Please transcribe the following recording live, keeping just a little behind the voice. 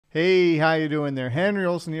Hey, how you doing there? Henry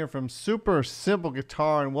Olson here from Super Simple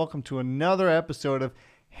Guitar, and welcome to another episode of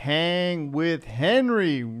Hang with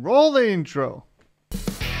Henry. Roll the intro.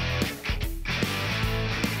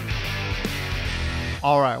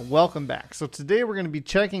 All right, welcome back. So today we're going to be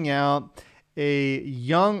checking out a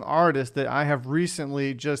young artist that I have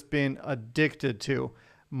recently just been addicted to,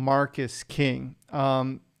 Marcus King.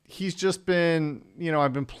 He's just been,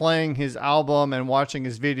 I've been playing his album and watching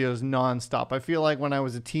his videos nonstop. I feel like when I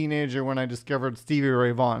was a teenager when I discovered Stevie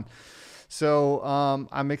Ray Vaughan. So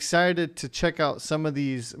I'm excited to check out some of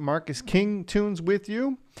these Marcus King tunes with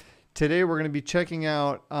you. Today we're going to be checking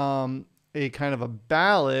out a kind of a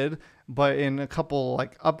ballad, but in a couple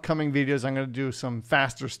upcoming videos I'm going to do some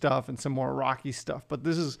faster stuff and some more rocky stuff. But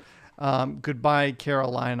this is Goodbye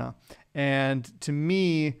Carolina. And to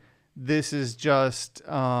me, this is just,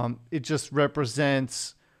 it just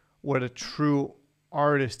represents what a true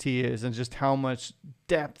artist he is and just how much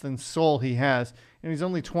depth and soul he has. And he's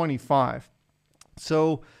only 25.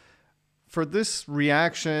 So for this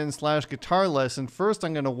reaction / guitar lesson, first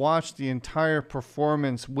I'm going to watch the entire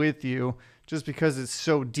performance with you just because it's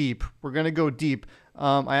so deep. We're going to go deep.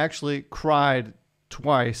 I actually cried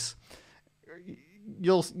twice.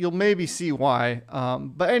 You'll maybe see why.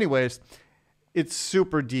 But anyways, it's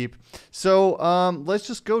super deep. So let's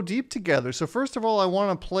just go deep together. So first of all, I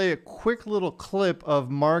want to play a quick little clip of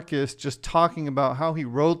Marcus just talking about how he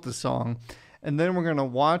wrote the song. And then we're going to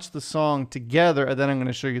watch the song together, and then I'm going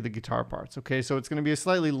to show you the guitar parts. Okay, so it's going to be a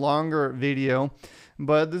slightly longer video,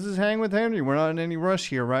 but this is Hang with Henry. We're not in any rush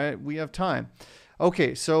here, right? We have time.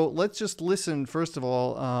 Okay, so let's just listen, first of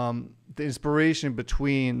all, the inspiration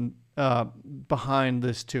behind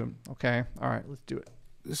this tune. Okay, all right, let's do it.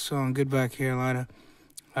 This song, Goodbye Carolina,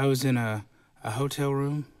 I was in a hotel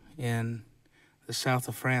room in the south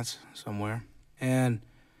of France somewhere, and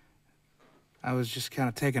I was just kind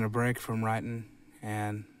of taking a break from writing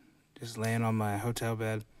and just laying on my hotel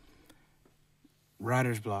bed,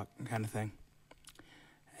 writer's block kind of thing.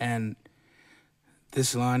 And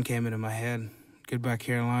this line came into my head, Goodbye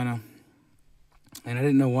Carolina, and I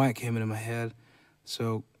didn't know why it came into my head,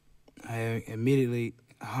 so I immediately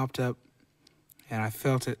hopped up and I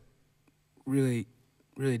felt it really,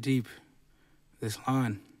 really deep, this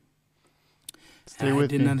line. Stay with me. I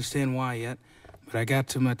didn't understand why yet. But I got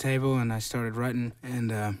to my table and I started writing,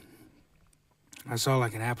 and I saw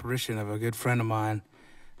like an apparition of a good friend of mine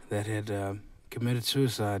that had committed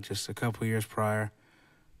suicide just a couple years prior,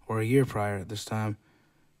 or a year prior at this time.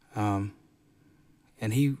 And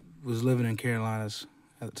he was living in Carolinas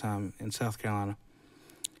at the time, in South Carolina.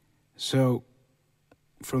 So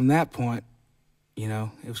from that point,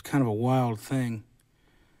 it was kind of a wild thing.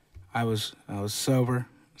 I was sober,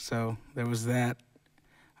 so there was that.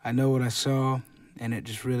 I know what I saw, and it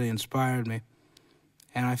just really inspired me.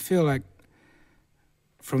 And I feel like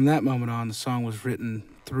from that moment on, the song was written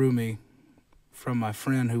through me from my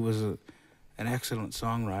friend who was an excellent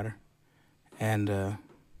songwriter. And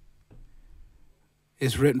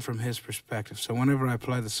it's written from his perspective. So whenever I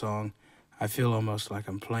play the song, I feel almost like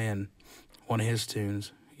I'm playing one of his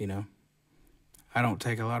tunes, I don't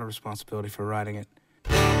take a lot of responsibility for writing it.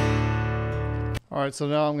 All right, so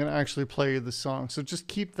now I'm going to actually play you the song. So just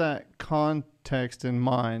keep that context in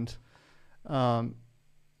mind. It's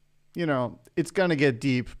going to get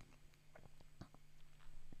deep.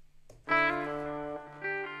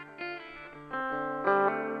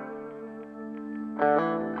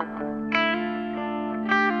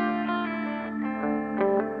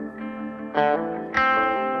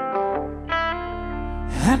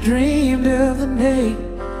 I dreamed of the day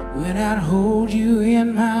when I'd hold you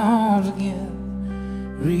in my arms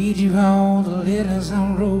again, read you all the letters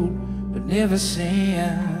I wrote but never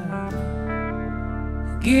sent,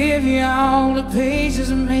 give you all the pages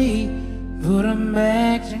of me, put them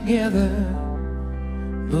back together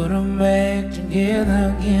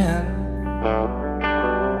again.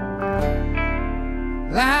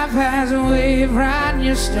 Life has a way of writing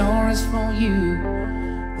your stories for you.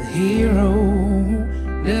 The hero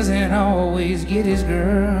doesn't always get his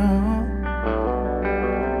girl.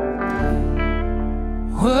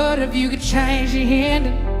 What if you could change the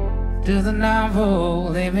ending to the novel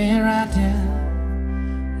they've been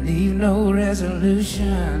writing? Leave no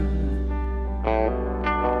resolution.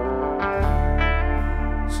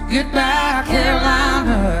 So goodbye,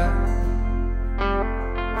 Carolina.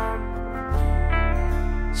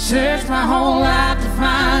 Searched my whole life to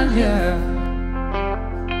find you.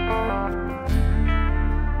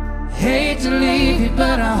 Hate to leave you,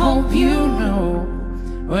 but I hope you know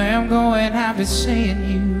where I'm going, I'll be seeing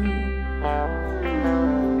you.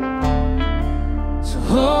 So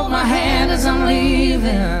hold my hand as I'm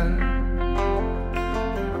leaving.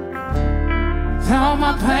 Thought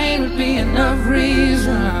my pain would be enough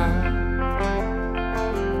reason.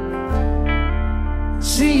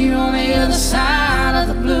 See you on the other side of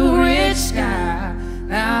the blue ridge sky.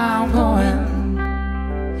 Now I'm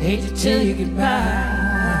going, hate to tell you goodbye.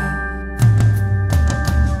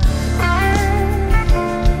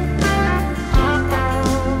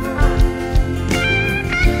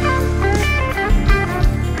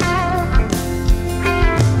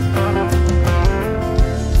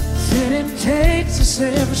 Said it takes a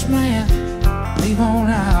selfish man leave on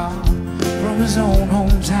out from his own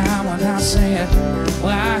hometown without saying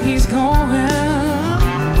why he's going.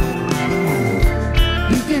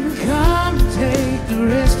 You can come and take the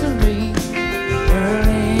rest of me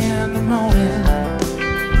early in the morning.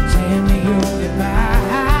 Tell me your goodbye.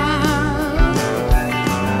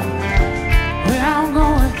 Where I'm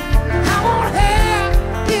going, I won't have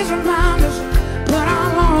these reminders, but I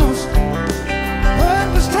lost what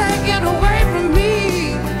was taken away from me.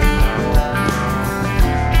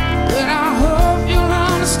 But I hope you'll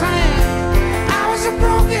understand, I was a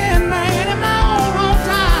broken man in my own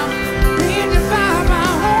hometown, being defied by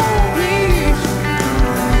home peace.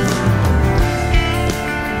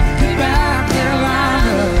 Goodbye,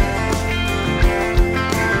 Carolina.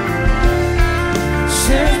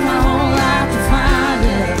 Searched my whole life to find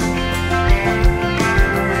you.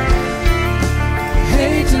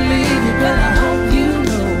 Hate to leave you, but I hope you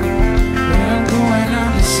know where I'm going,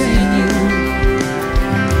 I'm just seeing you.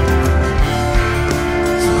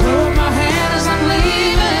 So hold my hand as I'm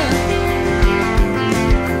leaving.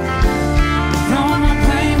 Knowing my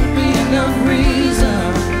pain would be enough reason.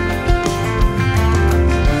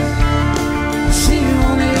 See you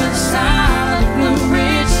on the other side of the blue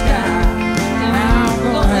ridge sky. Now I'm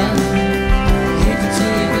going, hate to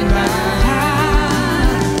tell you goodbye.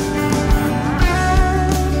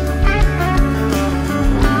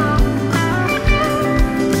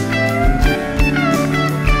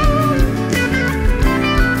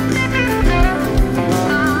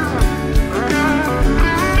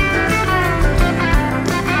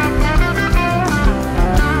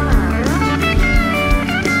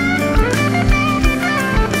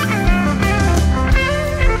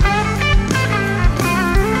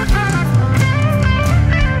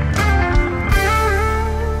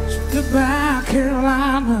 Goodbye,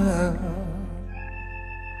 Carolina.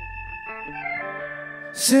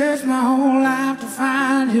 Searched my whole life to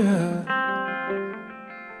find you.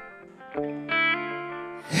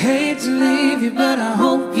 Hate to leave you, but I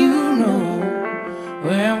hope you know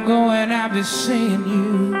where I'm going. I'll be seeing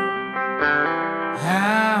you.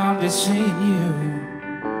 I'll be seeing you.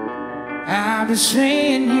 I'll be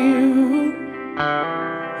seeing you.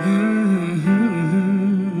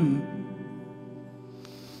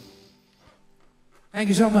 Thank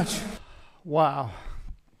you so much. Wow.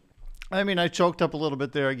 I mean, I choked up a little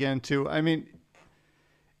bit there again, too. I mean,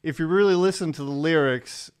 if you really listen to the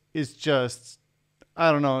lyrics, it's just,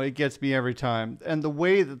 I don't know, it gets me every time. And the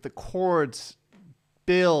way that the chords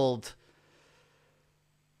build,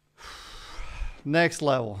 next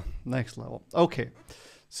level, next level. Okay,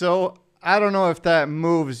 so I don't know if that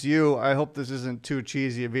moves you. I hope this isn't too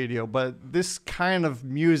cheesy a video, but this kind of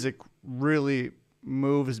music really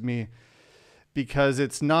moves me, because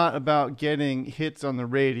it's not about getting hits on the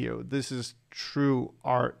radio. This is true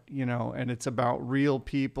art, you know, and it's about real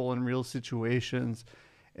people and real situations,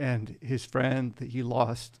 and his friend that he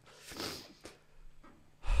lost.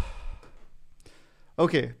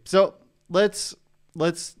 Okay, so let's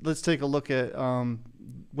take a look at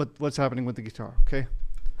what's happening with the guitar. Okay,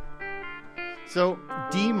 so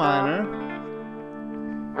D minor.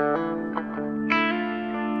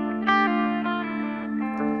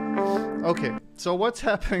 Okay, so what's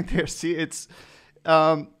happening there? See, it's,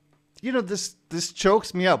 you know, this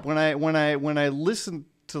chokes me up when I listen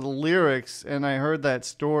to the lyrics and I heard that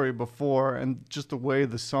story before, and just the way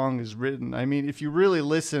the song is written. I mean, if you really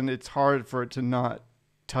listen, it's hard for it to not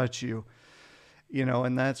touch you, you know,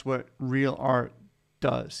 and that's what real art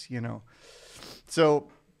does, you know. So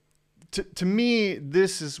to me,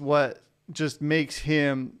 this is what just makes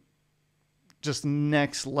him just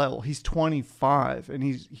next level. He's 25 and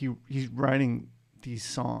he's writing these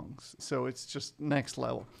songs, so it's just next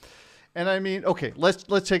level. And I mean, okay, let's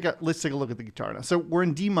take a look at the guitar now. So we're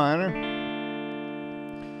in D minor,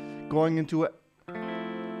 going into a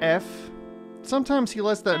F. Sometimes he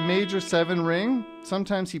lets that major 7 ring.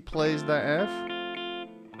 Sometimes he plays that F,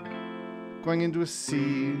 going into a C,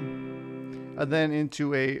 and then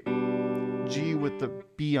into a G with the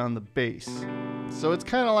B on the bass. So it's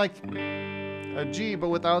kind of like a G, but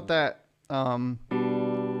without that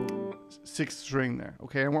 6th string there.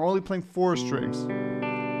 Okay, and we're only playing 4 strings.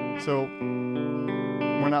 So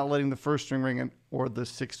we're not letting the 1st string ring in or the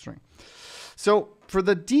 6th string. So for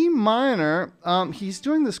the D minor, he's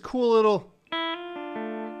doing this cool little...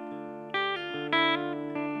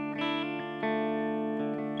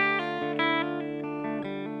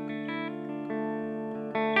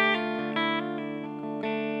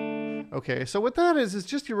 Okay, so what that is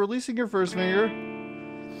just you're releasing your 1st finger,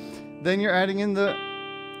 then you're adding in the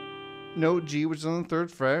note G, which is on the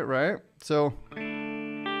 3rd fret, right? So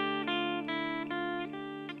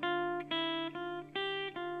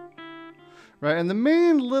right, and the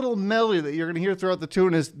main little melody that you're going to hear throughout the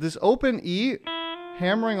tune is this open E,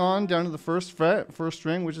 hammering on down to the 1st fret, 1st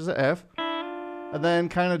string, which is an F, and then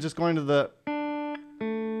kind of just going to the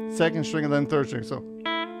 2nd string and then 3rd string. So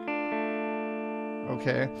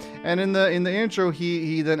okay, and in the intro,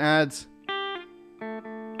 he then adds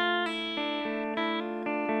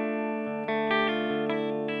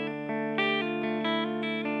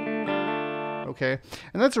okay,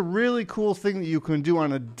 and that's a really cool thing that you can do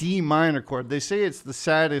on a D minor chord. They say it's the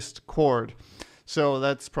saddest chord, so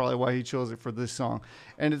that's probably why he chose it for this song.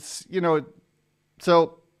 And it's, you know,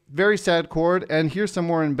 so very sad chord. And here's some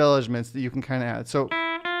more embellishments that you can kind of add. So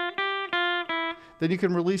then you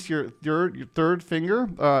can release your 3rd finger,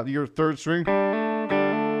 your 3rd string,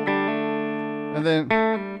 and then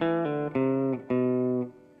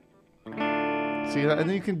see that, and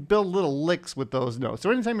then you can build little licks with those notes.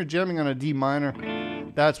 So anytime you're jamming on a D minor,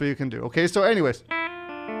 that's what you can do. Okay, so anyways,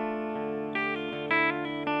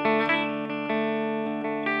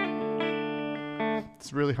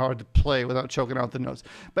 it's really hard to play without choking out the notes.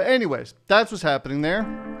 But anyways, that's what's happening there.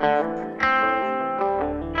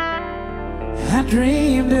 I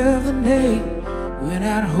dreamed of the day when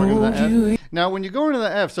I'd hold you. Now, when you go into the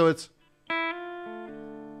F, so it's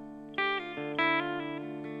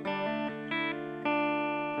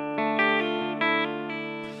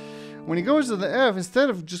when he goes to the F, instead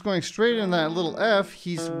of just going straight in that little F,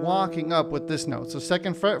 he's walking up with this note. So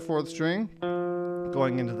 2nd fret, 4th string,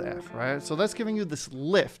 going into the F, right? So that's giving you this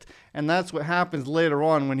lift, and that's what happens later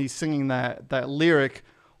on when he's singing that lyric,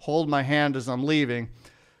 "Hold my hand as I'm leaving."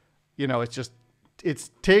 You know,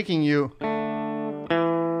 it's taking you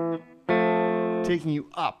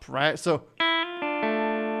up, right? So,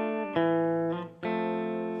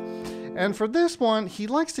 and for this one, he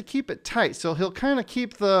likes to keep it tight. So he'll kind of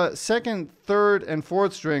keep the 2nd, 3rd, and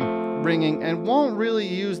 4th string ringing and won't really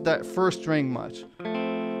use that 1st string much.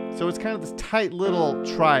 So it's kind of this tight little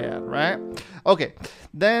triad, right? Okay,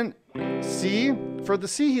 then C. For the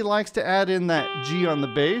C, he likes to add in that G on the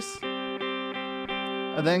bass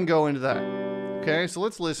and then go into that. Okay, so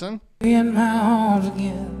let's listen. In my arms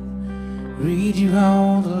again, read you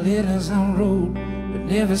all the letters I wrote but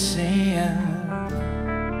never sent.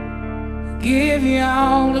 Give you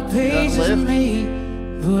all the pages of me,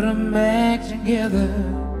 put them back together,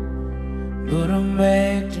 put them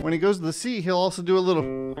back together. When he goes to the C, he'll also do a little.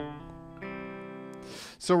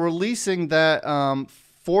 So releasing that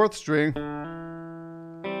 4th string,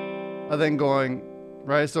 and then going,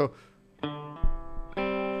 right? So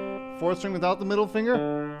 4th string without the middle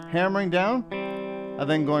finger, hammering down, and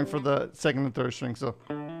then going for the 2nd and 3rd string. So,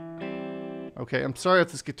 okay, I'm sorry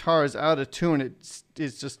if this guitar is out of tune. It's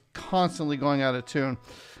just constantly going out of tune.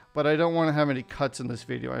 But I don't want to have any cuts in this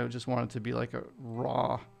video. I just want it to be like a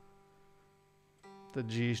raw. The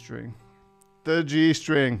G string. The G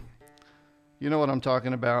string. You know what I'm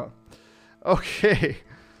talking about. Okay,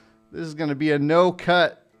 this is going to be a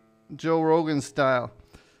no-cut Joe Rogan style.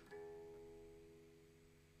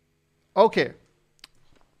 Okay.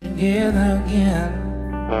 Together again.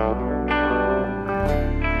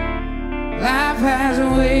 Life has a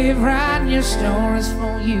way of writing your stories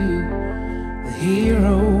for you. The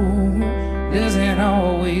hero doesn't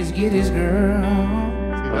always get his girl.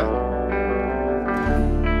 See that?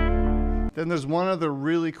 Then there's one other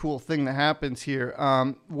really cool thing that happens here.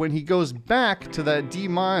 When he goes back to that D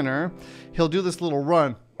minor, he'll do this little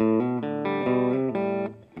run.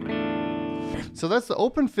 So that's the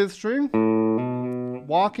open 5th string,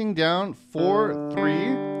 walking down 4,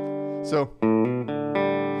 3. So,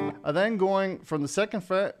 and then going from the 2nd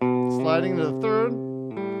fret, sliding to the 3rd,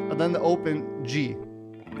 and then the open G.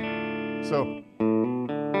 So,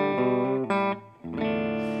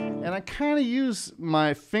 and I kind of use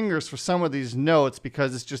my fingers for some of these notes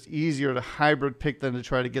because it's just easier to hybrid pick than to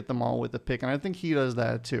try to get them all with the pick. And I think he does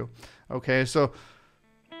that too. Okay, so.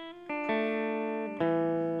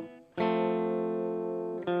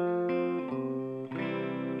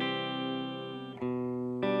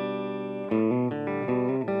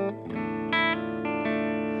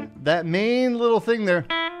 That main little thing there,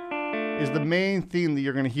 is the main theme that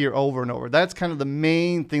you're going to hear over and over. That's kind of the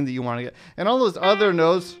main thing that you want to get. And all those other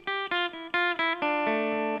notes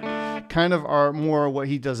kind of are more what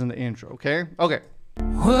he does in the intro, okay? Okay.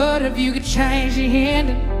 What if you could change the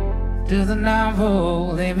ending to the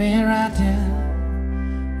novel they've been writing?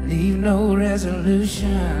 Leave no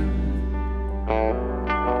resolution.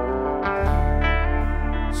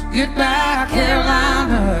 So goodbye,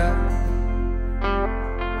 Carolina.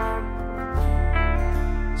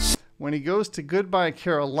 When he goes to Goodbye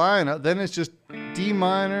Carolina, then it's just D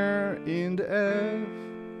minor into F.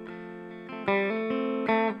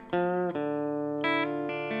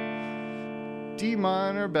 D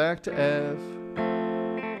minor back to F.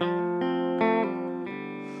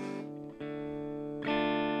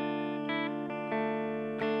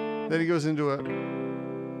 Then he goes into a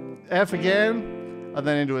F again, and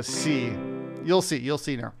then into a C. You'll see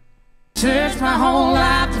now. Search my whole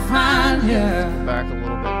life to find you. Back a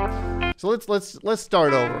little bit. So let's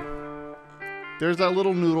start over. There's that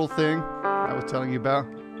little noodle thing I was telling you about.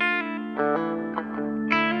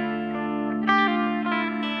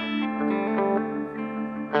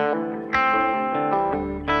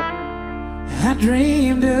 I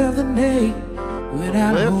dreamed of the day when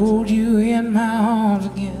I'd hold you in my arms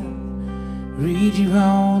again. Read you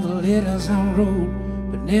all the letters I wrote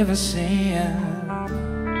but never sent.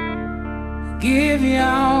 Give you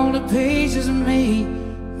all the pages of me.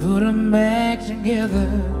 Put them back together.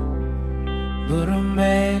 Put them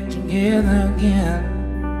back together again.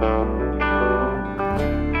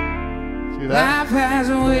 See that? Life has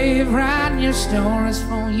a way of writing your stories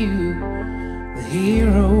for you. The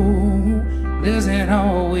hero doesn't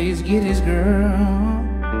always get his girl.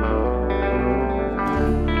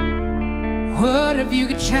 What if you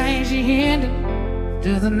could change the ending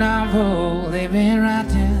to the novel they've been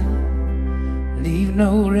writing? Leave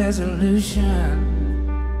no resolution.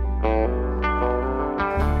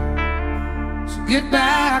 So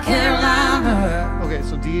goodbye, Carolina. Okay,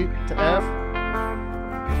 so D to F.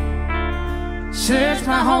 Search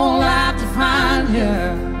my whole life to find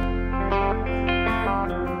you.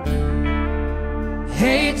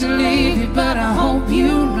 Hate to leave you, but I hope you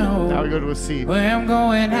know. Now we go to a C. Where I'm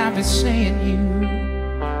going, I'll be seeing you.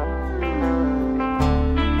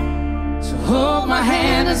 So hold my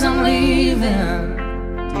hand as I'm leaving.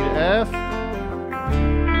 D to F.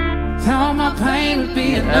 Thought my pain would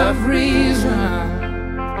be enough reason.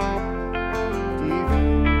 D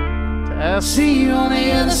to F. See you on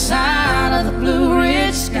the other side of the blue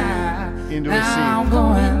ridge sky. Into a C. Now I'm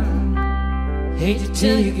going. Hate to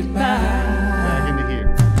tell you goodbye. Back into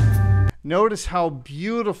here. Notice how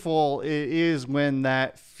beautiful it is when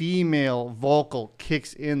that female vocal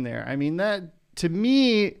kicks in there. I mean, that, to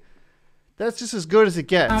me, that's just as good as it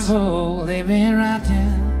gets. They've been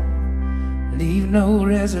writing. Leave no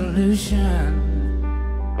resolution.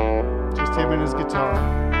 Just him and his guitar.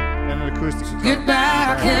 And an acoustic guitar.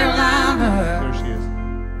 Goodbye, Carolina. There she is.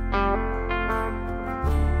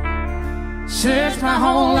 Search my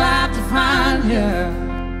whole life to find you.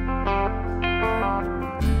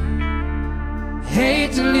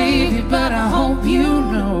 Hate to leave you, but I hope you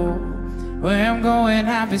know where I'm going,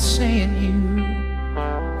 I'll be seeing you.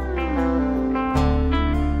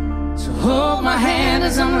 So hold my hand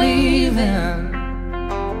as I'm leaving.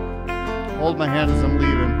 Hold my hand as I'm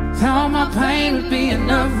leaving. Thought my pain would be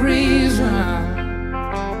enough reason.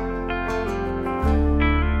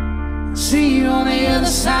 See you on the other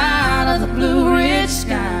side of the blue ridge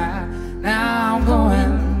sky. Now I'm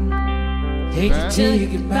going. Hate to tell you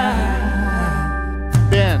goodbye.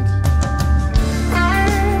 Bend.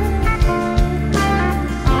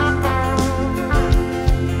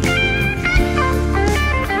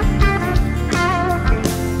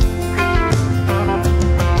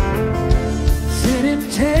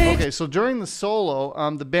 Okay, so during the solo,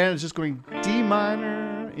 the band is just going D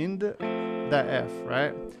minor into that F,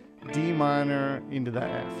 right? D minor into that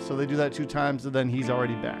F. So they do that 2 times, and then he's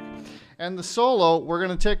already back. And the solo, we're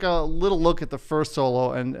going to take a little look at the first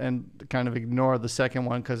solo and kind of ignore the second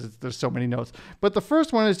one because there's so many notes. But the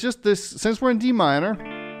first one is just this. Since we're in D minor,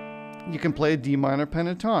 you can play a D minor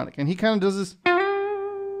pentatonic. And he kind of does this.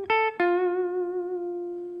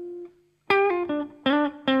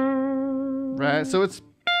 Right? So it's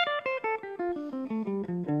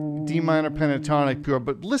D minor pentatonic pure.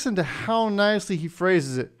 But listen to how nicely he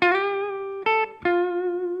phrases it.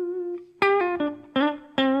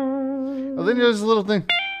 Oh, then there's a little thing.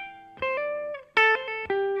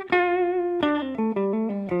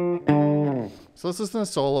 So let's listen to the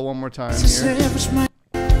solo one more time here.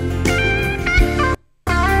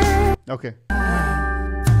 Okay.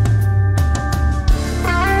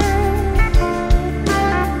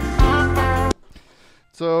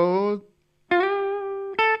 So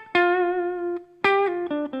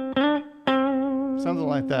something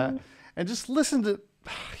like that. And just listen to,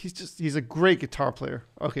 he's a great guitar player.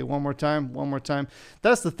 Okay, one more time.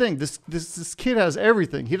 That's the thing. This kid has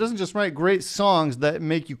everything. He doesn't just write great songs that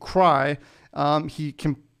make you cry. He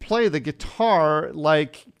can play the guitar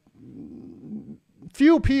like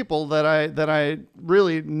few people that I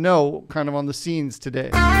really know kind of on the scenes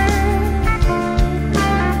today.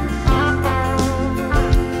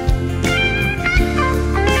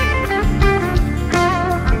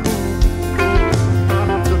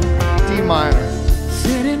 D minor.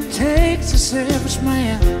 Said it takes a selfish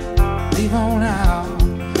man leave on out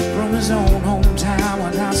from his own hometown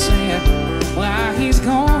without saying where he's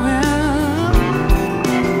going.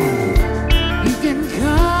 You can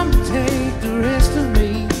come and take the rest of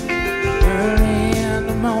me early in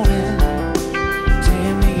the morning.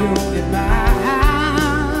 Tell me your goodbye.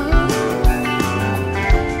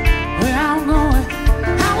 Where I'm going,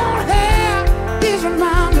 I won't have these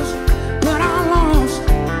reminders, but I lost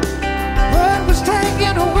what was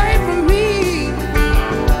taken away from me.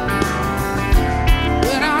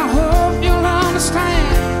 But I hope you'll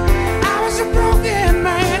understand, I was a broken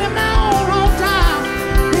man in my own wrong time,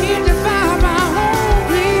 need to find my own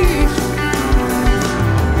peace.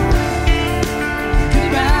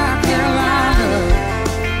 Goodbye, Carolina.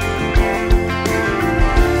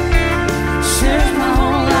 Searched my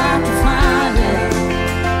whole life to find it.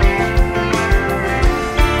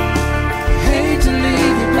 Hate to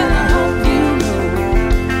leave you, but I hope you know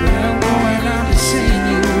where I'm going. I'm just seeing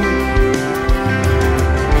you.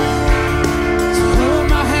 So hold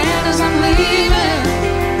my hand as I'm leaving.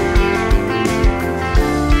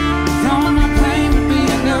 Thought my pain would be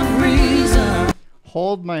enough reason.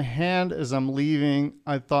 Hold my hand as I'm leaving.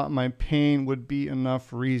 I thought my pain would be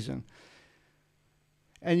enough reason.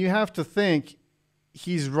 And you have to think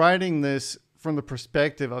he's writing this from the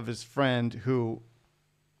perspective of his friend who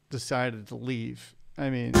decided to leave. I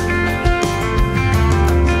mean, See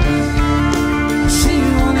you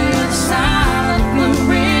on the other side of the blue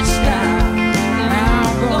ridge sky. Now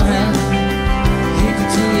I'm going, hate to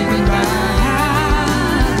tell you goodbye.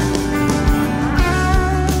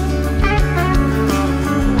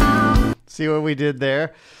 see what we did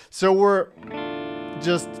there? So we're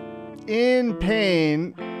just in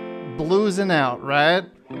pain, bluesing out, right?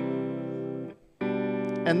 And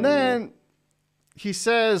then he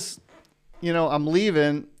says, you know, I'm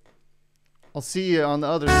leaving. I'll see you on the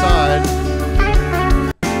other side.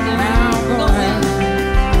 Now I'm going,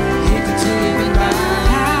 hate to tell you goodbye.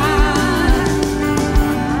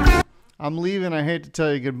 I'm leaving. I hate to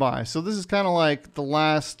tell you goodbye. So this is kind of like the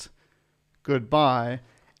last goodbye.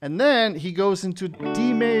 And then he goes into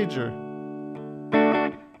D major.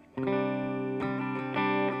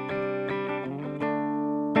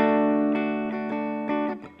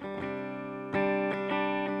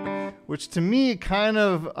 Which to me kind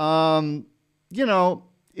of, you know,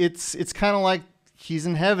 it's kind of like he's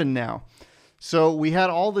in heaven now. So we had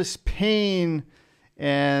all this pain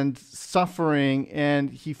and suffering, and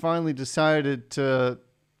he finally decided to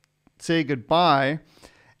say goodbye.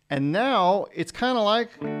 And now it's kind of like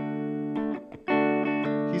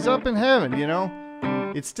he's up in heaven, you know?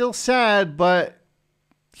 It's still sad, but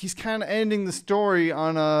he's kind of ending the story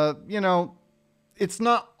on a, you know, it's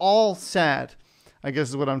not all sad, I guess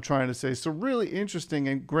is what I'm trying to say. So really interesting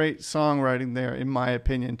and great songwriting there, in my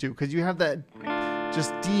opinion, too. Because you have that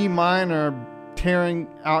just D minor tearing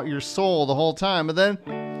out your soul the whole time. And then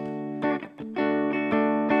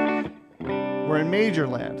we're in major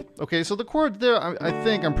land. Okay, so the chords there, I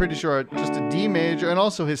think, I'm pretty sure, are just a D major. And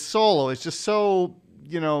also his solo is just so,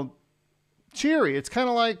 you know, cheery. It's kind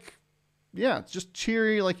of like, yeah, it's just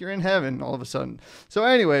cheery, like you're in heaven all of a sudden. So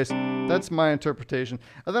anyways, that's my interpretation.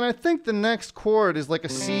 And then I think the next chord is like a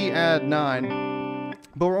C add 9,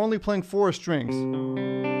 but we're only playing 4 strings.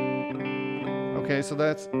 Okay, so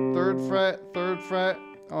that's 3rd fret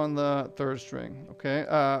on the 3rd string. Okay,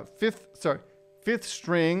 5th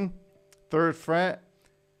string, 3rd fret,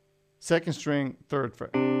 2nd string, 3rd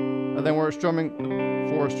fret. And then we're strumming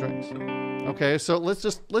 4 strings. Okay, so let's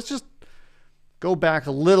just go back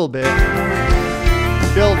a little bit.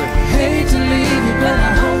 Building. Hate to leave you, but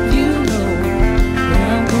I hope you know where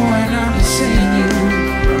I'm going. I'll be seeing you.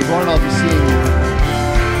 I'm going, I'll be seeing you.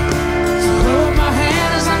 So hold my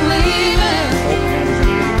hand as I'm leaving.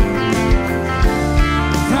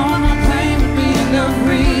 Thought my pain would be enough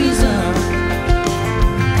reason.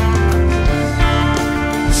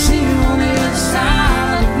 See you on the other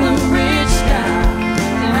side of the blue ridge sky.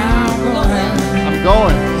 Now I'm going. I'm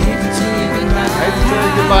going. Hate to tell you goodbye. I hate to tell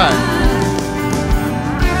you goodbye.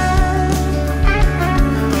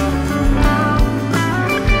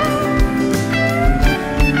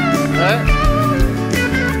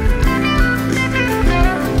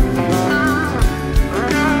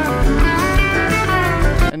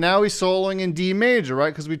 he's soloing in D major,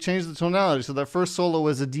 right? Because we changed the tonality. So that first solo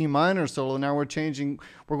was a D minor solo. Now we're going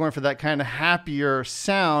for that kind of happier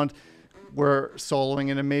sound. We're soloing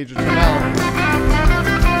in a major tonality.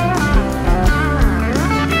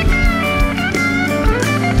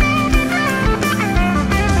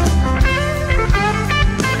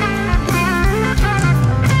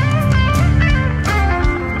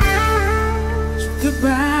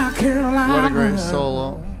 What a great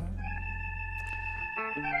solo.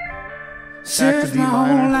 Searched my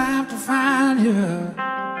whole life to find you.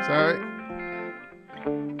 Sorry.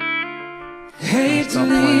 Hate to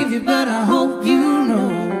leave you, but I hope you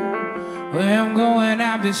know where I'm going.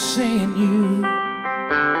 I'll be seeing you.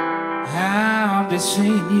 I'll be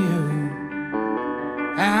seeing you.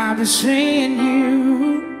 I'll be seeing you.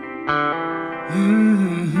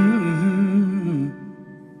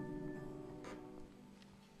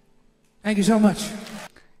 Thank you so much.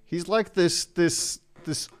 He's like this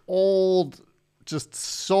old just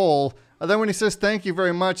soul. And then when he says thank you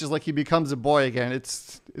very much, it's like he becomes a boy again.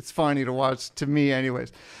 It's funny to watch, to me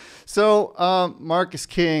anyways. So Marcus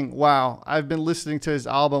King, wow. I've been listening to his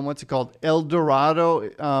album. What's it called? El Dorado.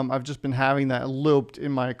 I've just been having that looped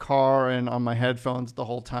in my car and on my headphones the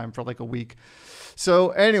whole time for like a week. So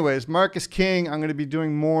anyways, Marcus King, I'm going to be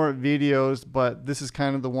doing more videos, but this is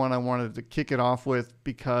kind of the one I wanted to kick it off with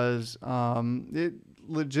because it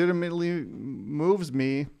legitimately moves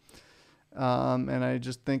me. And I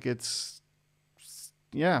just think it's,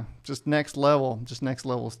 yeah, just next level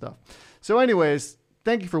stuff. So anyways,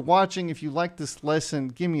 thank you for watching. If you like this lesson,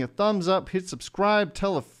 give me a thumbs up, hit subscribe,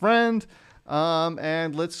 tell a friend,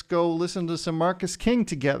 and let's go listen to some Marcus King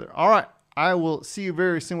together. All right. I will see you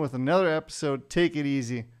very soon with another episode. Take it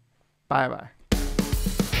easy. Bye-bye.